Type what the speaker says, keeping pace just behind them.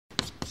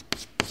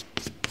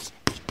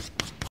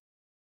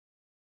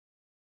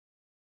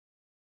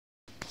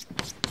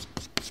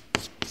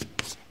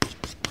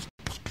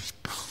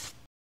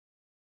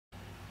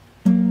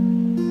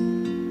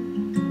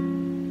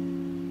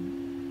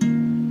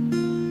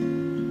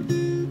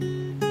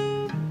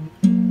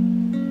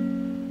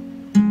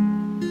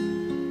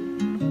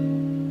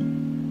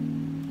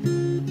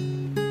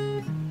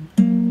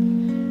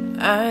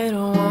I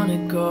don't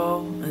wanna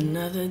go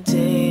another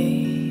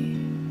day,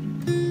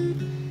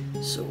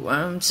 so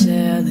I'm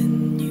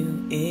telling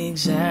you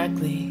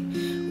exactly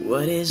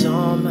what is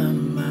on my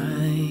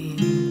mind.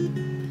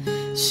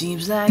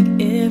 Seems like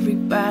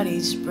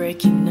everybody's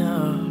breaking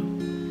up,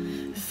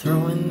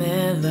 throwing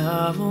their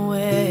love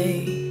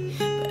away,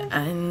 but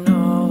I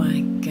know I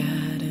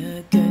got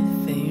a good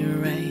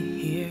thing right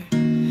here.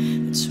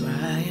 That's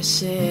why I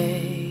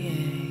say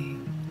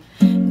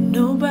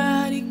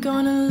nobody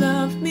gonna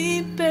love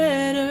me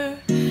better.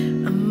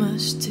 I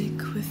must stick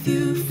with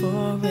you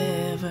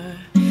forever.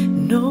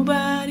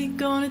 Nobody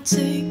gonna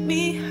take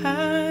me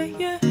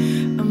higher.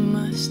 I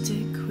must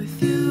stick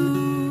with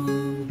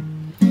you.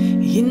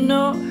 You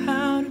know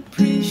how to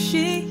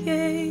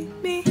appreciate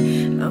me.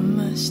 I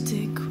must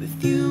stick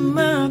with you,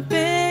 my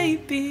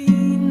baby.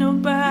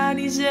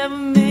 Nobody's ever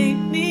made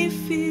me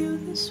feel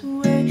this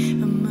way.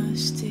 I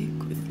must stick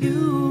with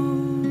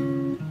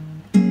you.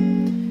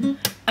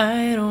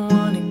 I don't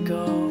wanna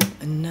go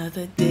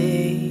another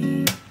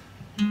day,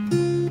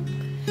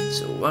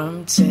 so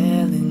I'm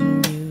telling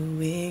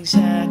you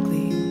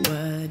exactly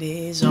what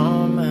is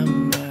on my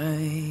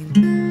mind.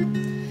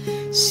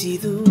 See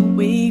the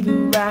way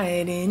we're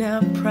riding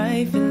our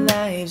private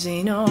lives,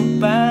 ain't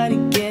nobody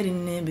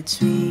getting in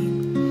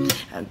between.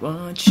 I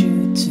want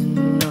you to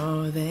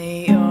know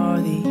they are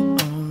the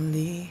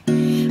only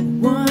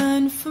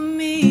one for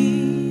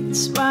me.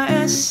 That's why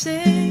I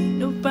say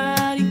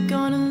nobody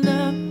gonna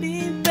love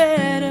me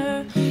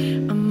better.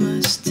 I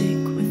must stick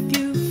with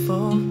you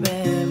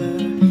forever.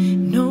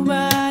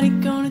 Nobody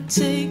gonna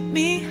take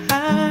me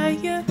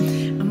higher.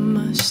 I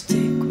must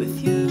stick with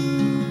you.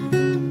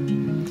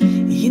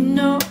 You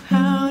know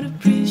how to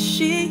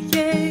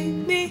appreciate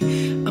me.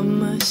 I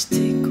must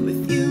stick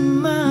with you,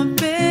 my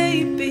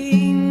baby.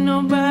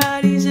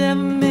 Nobody's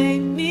ever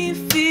made me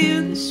feel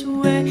this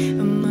way.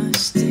 I must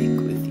stick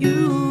with you.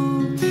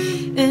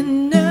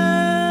 And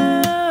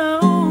now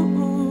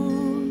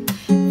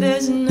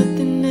there's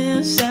nothing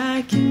else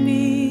I can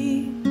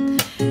be.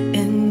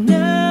 And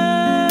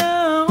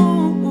now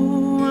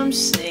I'm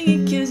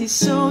singing 'cause you're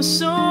so,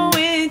 so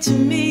into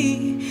me.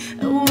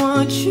 I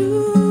want you.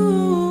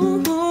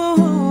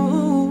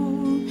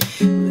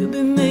 We've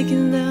been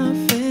making love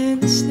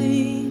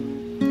endlessly.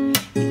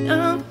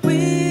 I'm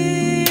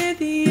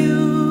with you,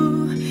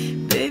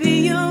 baby,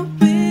 you're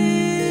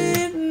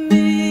with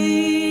me.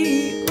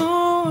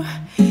 Oh,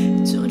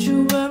 don't you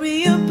worry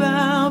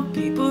about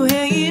people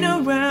hanging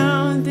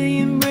around, they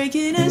ain't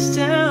breaking us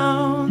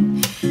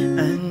down.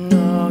 I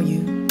know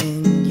you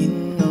and you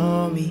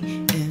know me,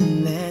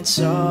 and that's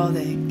all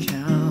that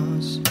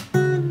counts.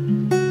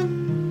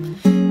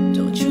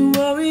 Don't you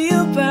worry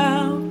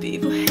about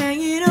people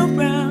hanging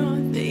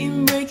around, they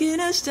ain't breaking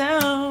us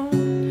down.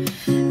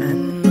 I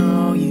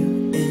know you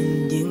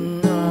and you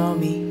know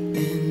me,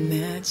 and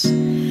that's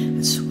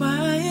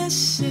why I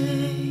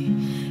say,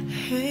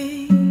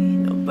 hey,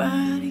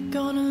 nobody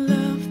gonna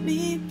love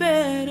me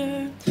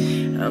better.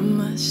 I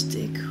must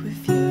stick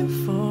with you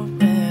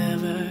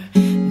forever.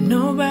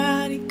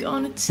 Nobody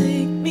gonna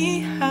take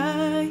me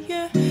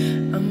higher.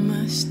 I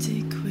must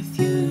stick with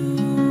you.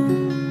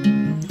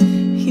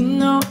 You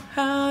know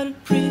how to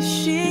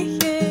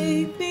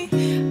appreciate me.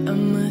 I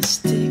must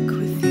stick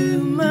with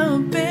you, my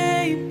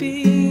baby.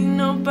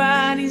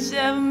 Nobody's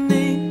ever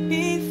made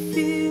me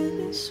feel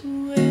this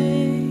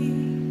way.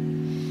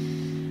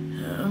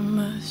 I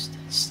must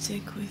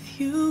stick with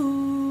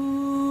you.